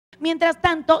Mientras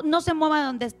tanto, no se mueva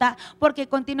donde está porque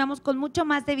continuamos con mucho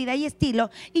más de vida y estilo.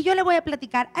 Y yo le voy a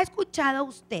platicar, ¿ha escuchado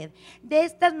usted de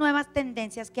estas nuevas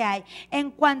tendencias que hay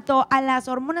en cuanto a las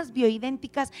hormonas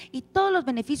bioidénticas y todos los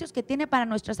beneficios que tiene para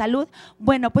nuestra salud?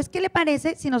 Bueno, pues ¿qué le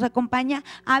parece si nos acompaña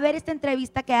a ver esta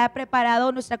entrevista que ha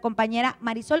preparado nuestra compañera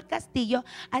Marisol Castillo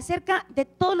acerca de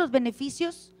todos los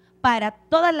beneficios para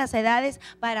todas las edades,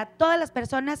 para todas las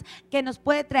personas que nos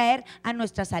puede traer a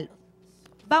nuestra salud?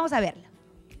 Vamos a verla.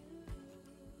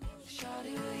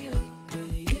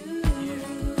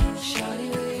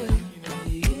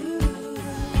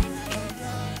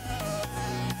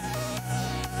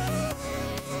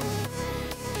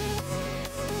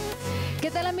 ¿Qué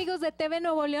tal, amigos de TV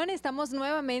Nuevo León? Estamos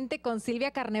nuevamente con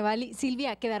Silvia Carnevalli.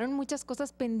 Silvia, quedaron muchas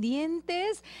cosas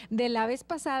pendientes de la vez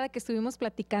pasada que estuvimos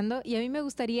platicando y a mí me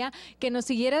gustaría que nos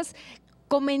siguieras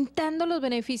comentando los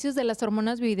beneficios de las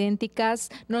hormonas bioidénticas.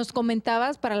 Nos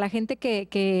comentabas, para la gente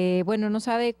que bueno, no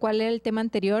sabe cuál era el tema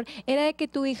anterior, era de que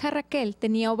tu hija Raquel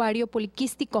tenía ovario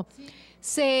poliquístico. Sí.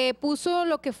 ¿Se puso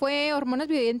lo que fue hormonas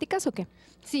bioidénticas o qué?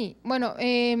 Sí, bueno,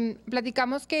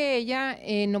 platicamos que ella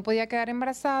no podía quedar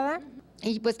embarazada.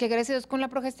 Y pues que gracias a Dios con la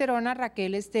progesterona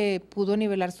Raquel pudo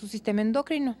nivelar su sistema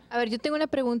endocrino. A ver, yo tengo una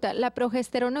pregunta. ¿La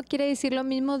progesterona quiere decir lo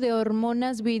mismo de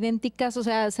hormonas bioidénticas? O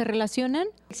sea, ¿se relacionan?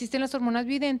 Existen las hormonas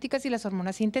bioidénticas y las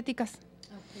hormonas sintéticas.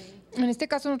 Okay. En este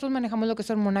caso nosotros manejamos lo que es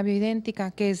hormona bioidéntica,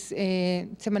 que es,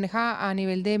 se maneja a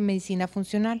nivel de medicina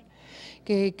funcional,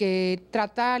 que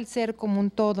trata al ser como un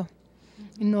todo.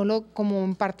 No como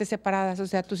en partes separadas, o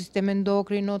sea, tu sistema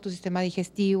endocrino, tu sistema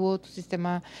digestivo, tu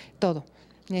sistema, todo.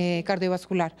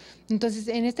 Cardiovascular. Entonces,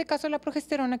 en este caso la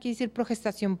progesterona quiere decir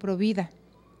progestación provida.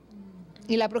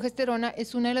 Y la progesterona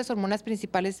es una de las hormonas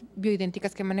principales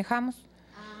bioidénticas que manejamos.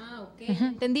 Ah, ok.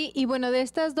 Entendí. Y bueno, de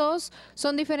estas dos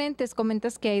son diferentes.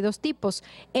 Comentas que hay dos tipos.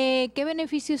 ¿Qué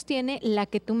beneficios tiene la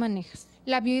que tú manejas?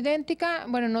 La bioidéntica,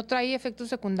 bueno, no trae efectos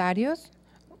secundarios.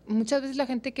 Muchas veces la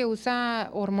gente que usa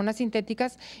hormonas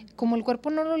sintéticas, como el cuerpo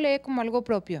no lo lee como algo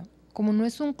propio, como no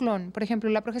es un clon. Por ejemplo,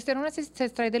 la progesterona se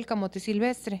extrae del camote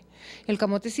silvestre. El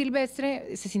camote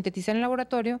silvestre se sintetiza en el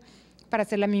laboratorio para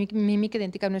hacer la mímica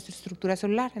idéntica a nuestra estructura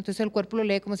celular. Entonces el cuerpo lo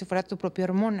lee como si fuera tu propia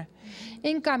hormona.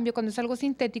 En cambio, cuando es algo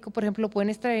sintético, por ejemplo, lo pueden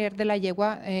extraer de la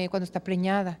yegua cuando está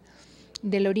preñada,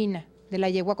 de la orina de la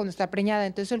yegua cuando está preñada.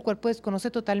 Entonces el cuerpo desconoce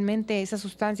totalmente esa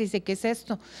sustancia y dice, ¿qué es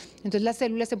esto? Entonces las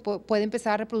células se pueden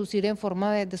empezar a reproducir en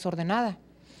forma desordenada,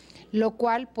 lo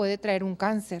cual puede traer un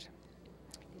cáncer.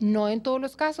 No en todos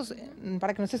los casos,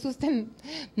 para que no se asusten,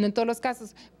 no en todos los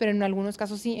casos, pero en algunos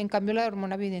casos sí. En cambio, la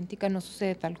hormona bioidéntica no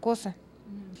sucede tal cosa.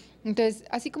 Entonces,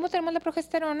 así como tenemos la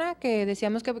progesterona, que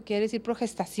decíamos que quiere decir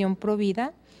progestación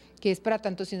provida, que es para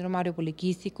tanto síndrome ovario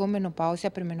poliquístico,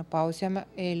 menopausia, premenopausia,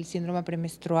 el síndrome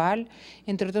premenstrual,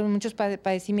 entre otros muchos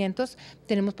padecimientos.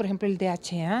 Tenemos, por ejemplo, el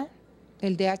DHA.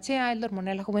 El DHA es la hormona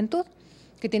de la juventud,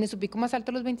 que tiene su pico más alto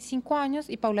a los 25 años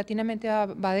y paulatinamente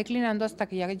va declinando hasta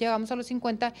que ya llegamos a los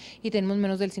 50 y tenemos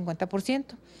menos del 50%.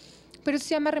 Pero eso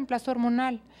se llama reemplazo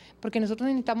hormonal, porque nosotros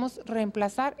necesitamos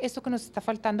reemplazar eso que nos está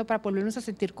faltando para volvernos a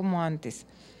sentir como antes.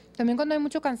 También cuando hay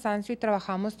mucho cansancio y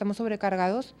trabajamos, estamos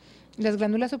sobrecargados, las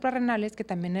glándulas suprarrenales, que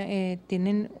también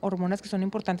tienen hormonas que son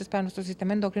importantes para nuestro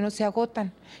sistema endocrino, se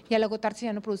agotan y al agotarse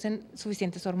ya no producen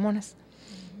suficientes hormonas.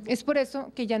 Es por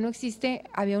eso que ya no existe,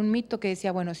 había un mito que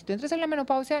decía, bueno, si tú entras en la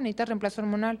menopausia necesitas reemplazo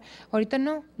hormonal. Ahorita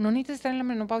no necesitas estar en la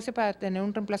menopausia para tener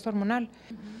un reemplazo hormonal.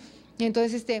 Y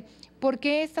entonces, ¿por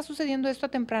qué está sucediendo esto a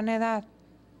temprana edad?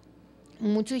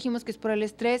 Muchos dijimos que es por el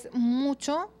estrés,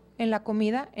 mucho en la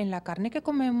comida, en la carne que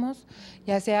comemos,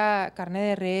 ya sea carne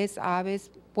de res,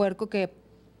 aves, puerco, que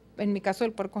en mi caso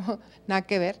el puerco nada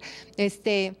que ver,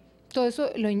 todo eso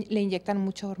le inyectan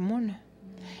mucha hormona.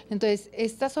 Entonces,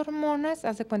 estas hormonas,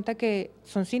 haz de cuenta que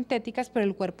son sintéticas, pero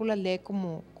el cuerpo las lee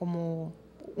como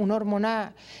una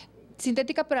hormona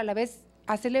sintética, pero a la vez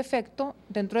hace el efecto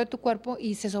dentro de tu cuerpo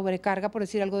y se sobrecarga, por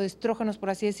decir algo, de estrógenos, por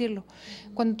así decirlo.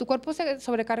 Cuando tu cuerpo se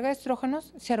sobrecarga de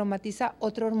estrógenos, se aromatiza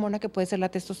otra hormona que puede ser la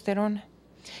testosterona.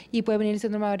 Y puede venir el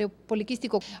síndrome ovario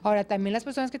poliquístico. Ahora, también las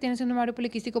personas que tienen síndrome ovario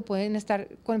poliquístico pueden estar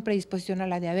con predisposición a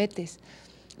la diabetes.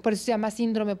 Por eso se llama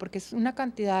síndrome, porque es una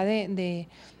cantidad de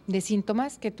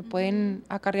síntomas que te pueden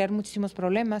acarrear muchísimos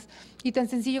problemas. Y tan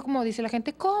sencillo como dice la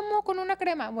gente, ¿cómo? ¿Con una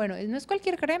crema? Bueno, no es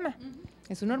cualquier crema.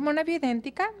 Es una hormona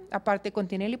bioidéntica, aparte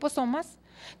contiene liposomas.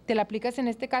 Te la aplicas, en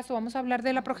este caso, vamos a hablar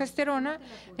de la progesterona,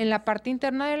 en la parte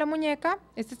interna de la muñeca.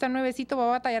 Este está nuevecito, va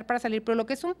a batallar para salir, pero lo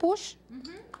que es un push,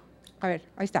 a ver,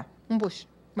 ahí está, un push.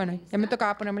 Bueno, ya me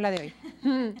tocaba ponerme la de hoy.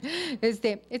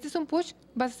 Este es un push,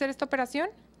 vas a hacer esta operación.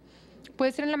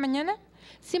 Puede ser en la mañana,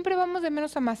 siempre vamos de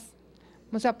menos a más.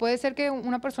 O sea, puede ser que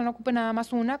una persona ocupe nada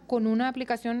más una, con una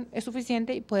aplicación es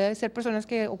suficiente y puede ser personas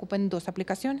que ocupen 2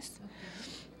 aplicaciones.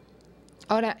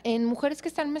 Ahora, en mujeres que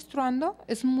están menstruando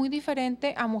es muy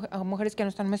diferente a mujeres que no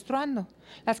están menstruando.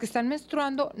 Las que están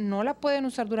menstruando no la pueden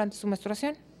usar durante su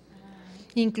menstruación.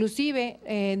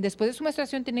 Inclusive, después de su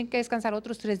menstruación tienen que descansar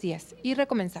otros 3 días y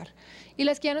recomenzar. Y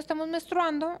las que ya no estamos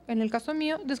menstruando, en el caso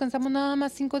mío, descansamos nada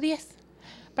más 5 días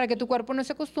para que tu cuerpo no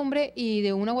se acostumbre y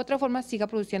de una u otra forma siga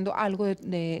produciendo algo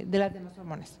de las demás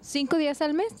hormonas. ¿5 días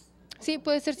al mes? Sí,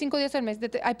 puede ser 5 días al mes.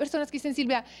 Hay personas que dicen,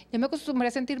 Silvia, ya me acostumbré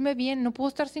a sentirme bien, no puedo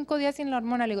estar 5 días sin la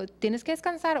hormona. Le digo, tienes que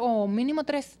descansar o mínimo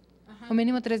 3. O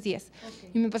mínimo 3 días. Okay.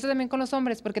 Y me pasa también con los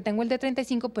hombres, porque tengo el de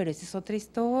 35, pero esa es otra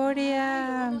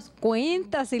historia. Ay, nos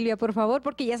cuenta, Silvia, por favor,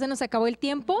 porque ya se nos acabó el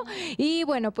tiempo. Y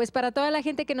bueno, pues para toda la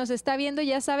gente que nos está viendo,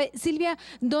 ya sabe, Silvia,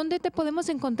 ¿dónde te podemos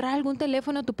encontrar? ¿Algún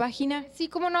teléfono, tu página? Sí,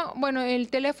 cómo no. Bueno, el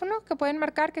teléfono que pueden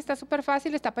marcar, que está súper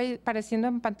fácil, está apareciendo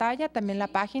en pantalla. También la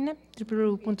página,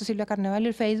 www.silviacarnevalli,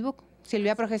 el Facebook,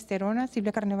 Silvia Progesterona,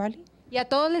 Silvia Carnevalli. Y a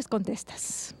todos les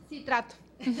contestas. Sí, trato.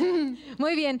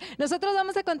 Muy bien, nosotros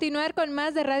vamos a continuar con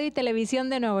más de Radio y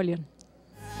Televisión de Nuevo León.